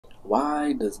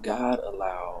Why does God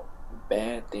allow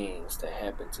bad things to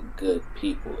happen to good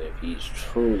people if He's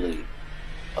truly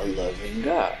a loving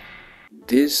God?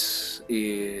 This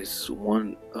is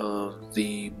one of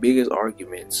the biggest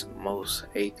arguments most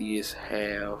atheists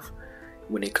have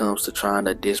when it comes to trying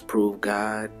to disprove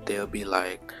God. They'll be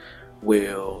like,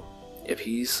 well, if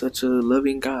He's such a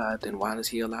loving God, then why does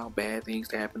He allow bad things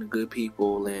to happen to good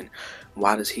people? And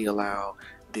why does He allow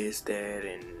this, that,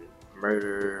 and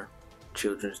murder,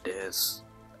 children's deaths,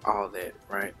 all that,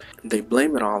 right? They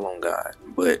blame it all on God,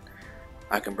 but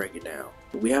I can break it down.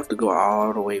 We have to go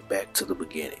all the way back to the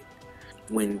beginning.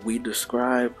 When we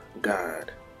describe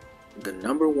God, the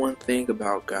number one thing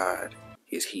about God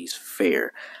is He's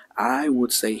fair. I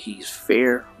would say He's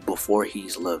fair before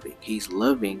He's loving. He's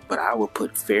loving, but I would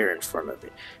put fair in front of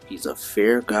it. He's a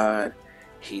fair God.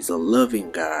 He's a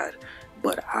loving God.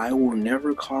 But I will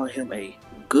never call Him a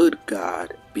good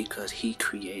God because He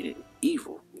created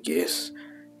evil. Yes,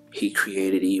 He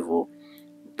created evil,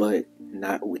 but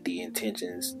not with the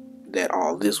intentions that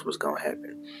all this was going to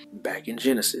happen. Back in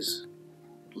Genesis,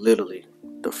 literally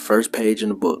the first page in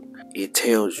the book, it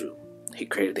tells you He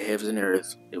created the heavens and the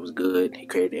earth, it was good. He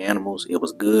created the animals, it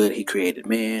was good. He created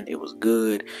man, it was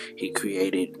good. He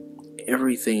created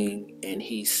everything, and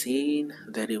He seen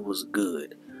that it was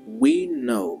good. We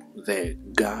know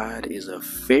that God is a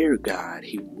fair God.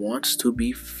 He wants to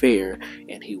be fair,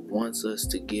 and He wants us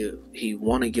to give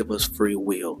us free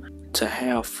will. To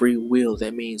have free will,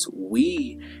 that means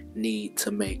we need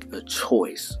to make a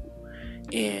choice.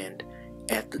 And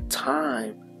at the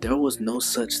time, there was no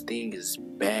such thing as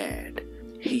bad.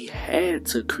 He had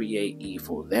to create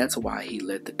evil. That's why He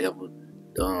let the devil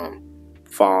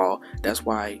fall. That's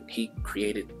why He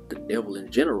created the devil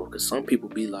in general. Because some people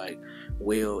be like,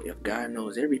 well, if God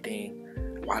knows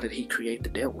everything, why did He create the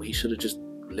devil? He should have just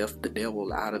left the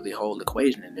devil out of the whole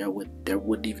equation, and there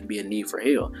wouldn't even be a need for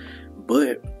hell.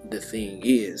 But the thing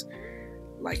is,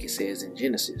 like it says in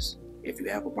Genesis, if you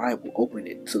have a Bible, open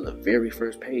it to the very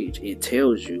first page. It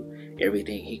tells you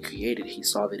everything He created. He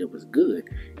saw that it was good.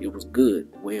 It was good.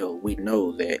 Well, we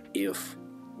know that if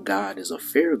God is a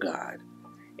fair God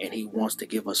and He wants to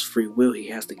give us free will, He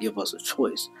has to give us a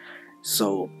choice.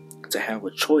 So to have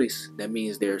a choice, that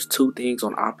means there's two things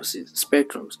on opposite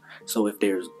spectrums. So if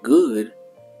there's good,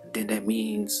 then that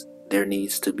means there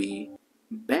needs to be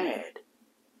bad.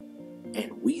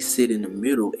 And we sit in the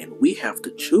middle and we have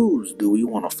to choose, do we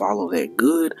want to follow that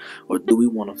good or do we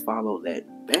want to follow that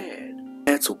bad?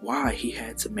 That's why He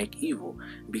had to make evil,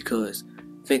 because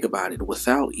think about it,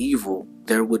 without evil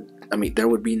there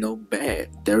would be no bad.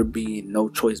 There would be no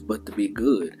choice but to be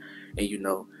good. And you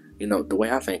know the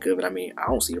way I think of it, I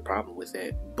don't see a problem with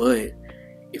that. But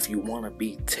if you want to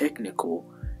be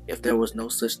technical, if there was no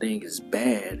such thing as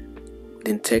bad,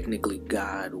 then technically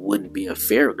God wouldn't be a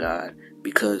fair God,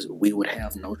 because we would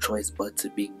have no choice but to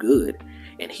be good.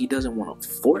 And He doesn't want to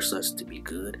force us to be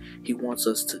good. He wants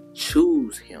us to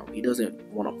choose Him. He doesn't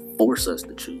want to force us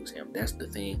to choose Him. That's the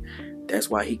thing. That's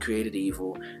why He created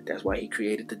evil. That's why He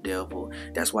created the devil.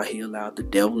 That's why He allowed the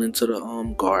devil into the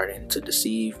garden to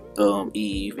deceive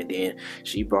Eve, and then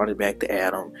she brought it back to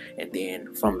Adam. And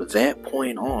then from that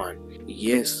point on,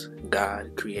 yes,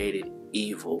 God created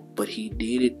evil, but He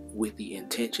did it with the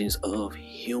intentions of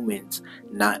humans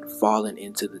not falling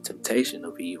into the temptation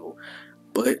of evil.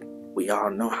 But we all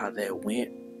know how that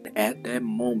went. At that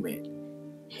moment,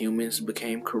 humans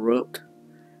became corrupt,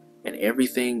 and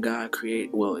everything God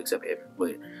created, well, except heaven,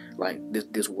 but like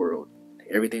this world,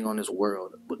 everything on this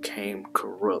world became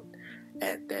corrupt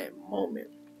at that moment.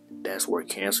 That's where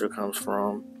cancer comes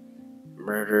from,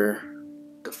 murder,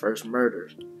 the first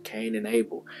murders, Cain and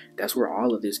Abel. That's where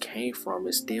all of this came from.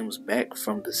 It stems back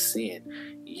from the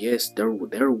sin. Yes, there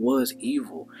was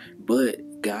evil,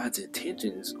 but God's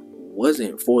intentions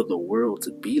wasn't for the world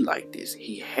to be like this.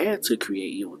 He had to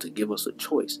create evil to give us a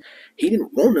choice. He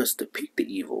didn't want us to pick the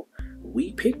evil.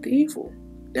 We picked the evil.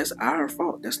 That's our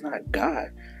fault. That's not God.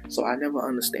 So I never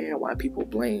understand why people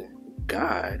blame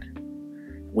God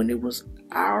when it was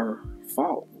our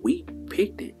fault. We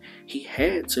picked it. He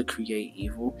had to create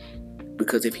evil,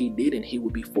 because if He didn't, He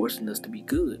would be forcing us to be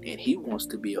good. And He wants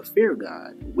to be a fair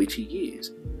God, which He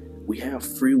is. We have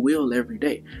free will every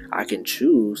day. I can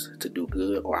choose to do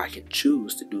good or I can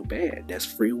choose to do bad. That's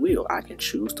free will. I can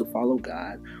choose to follow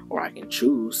God or I can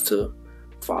choose to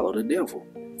follow the devil.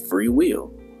 Free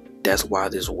will. That's why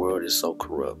this world is so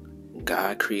corrupt.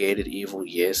 God created evil,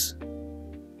 yes,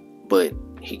 but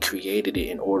He created it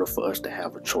in order for us to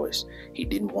have a choice. He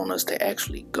didn't want us to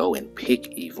actually go and pick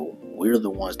evil. We're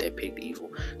the ones that picked evil.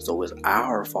 So it's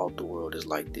our fault the world is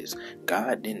like this.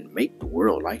 God didn't make the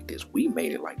world like this. We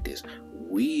made it like this.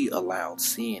 We allowed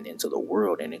sin into the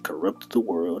world, and it corrupted the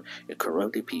world, it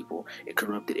corrupted people, it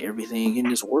corrupted everything in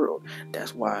this world.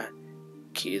 That's why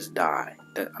kids die.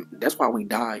 That's why we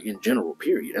die in general,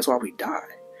 period. That's why we die.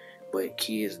 But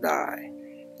kids die.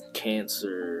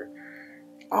 Cancer,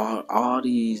 all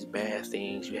these bad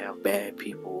things. You have bad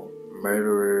people,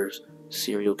 murderers,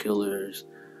 serial killers,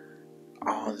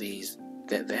 all these.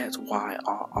 That's why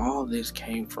all this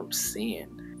came from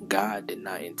sin. God did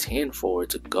not intend for it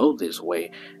to go this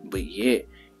way, but yet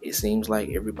it seems like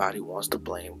everybody wants to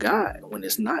blame God when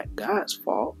it's not God's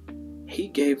fault. He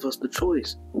gave us the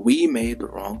choice. We made the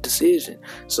wrong decision.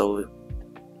 So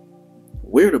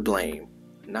we're to blame,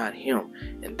 not him.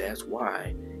 And that's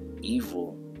why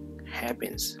evil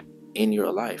happens in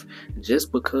your life.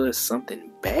 Just because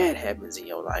something bad happens in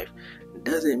your life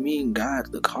doesn't mean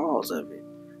God's the cause of it.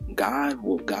 God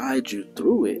will guide you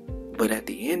through it. But at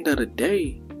the end of the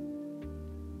day,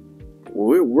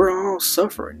 we're all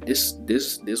suffering. This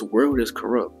world is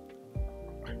corrupt.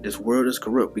 This world is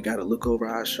corrupt. We got to look over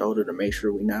our shoulder to make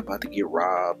sure we're not about to get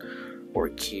robbed or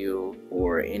killed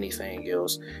or anything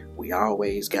else. We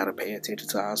always got to pay attention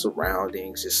to our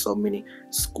surroundings. There's so many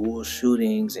school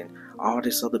shootings and all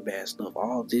this other bad stuff.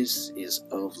 All this is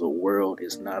of the world.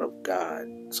 It's not of God.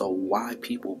 So why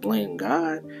people blame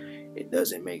God? It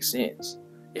doesn't make sense.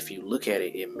 If you look at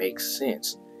it, it makes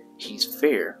sense. He's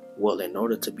fair. Well, in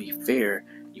order to be fair,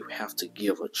 you have to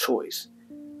give a choice.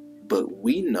 But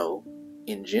we know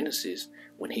in Genesis,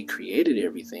 when he created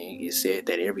everything, it said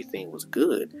that everything was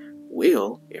good.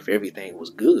 Well, if everything was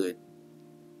good,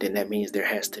 then that means there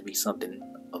has to be something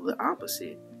of the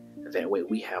opposite. That way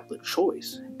we have the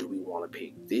choice. Do we want to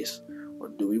pick this or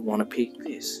do we want to pick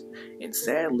this? And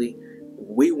sadly,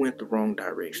 we went the wrong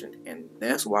direction, and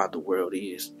that's why the world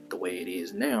is the way it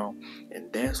is now,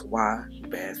 and that's why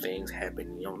bad things happen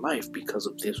in your life, because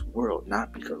of this world,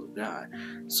 not because of God.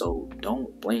 So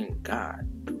don't blame God.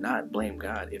 Do not blame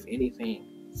God. If anything,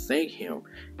 thank him,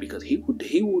 because he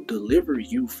will deliver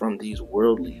you from these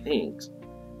worldly things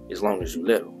as long as you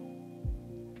let him.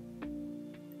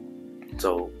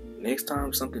 So next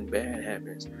time something bad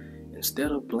happens,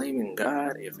 instead of blaming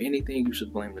God, if anything, you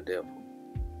should blame the devil.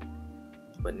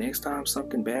 But next time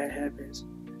something bad happens,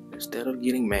 instead of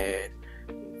getting mad,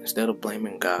 instead of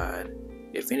blaming God,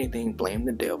 if anything, blame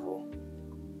the devil.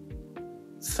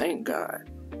 Thank God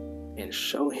and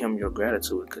show him your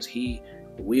gratitude, because he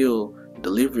will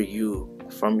deliver you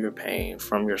from your pain,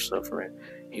 from your suffering.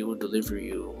 He will deliver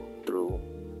you through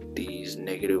these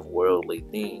negative worldly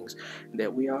things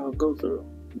that we all go through.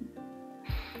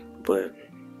 But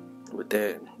with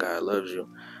that, God loves you.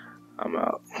 I'm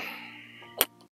out.